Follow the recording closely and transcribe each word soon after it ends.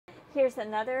Here's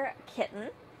another kitten.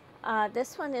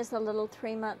 This one is a little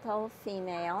 3-month-old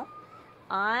female.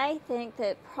 I think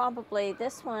that probably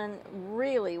this one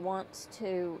really wants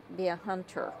to be a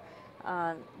hunter.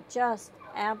 Just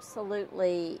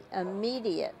absolutely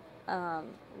immediate,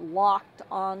 locked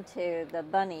onto the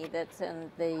bunny that's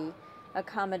in the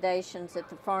accommodations at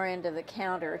the far end of the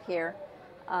counter here.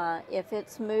 If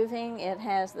it's moving, it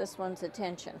has this one's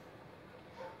attention.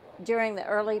 During the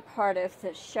early part of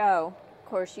the show, of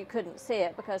course you couldn't see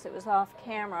it because it was off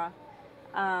camera,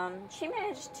 she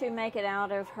managed to make it out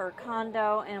of her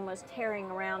condo and was tearing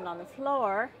around on the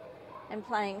floor and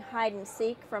playing hide and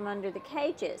seek from under the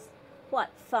cages. What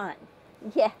fun.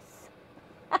 Yes.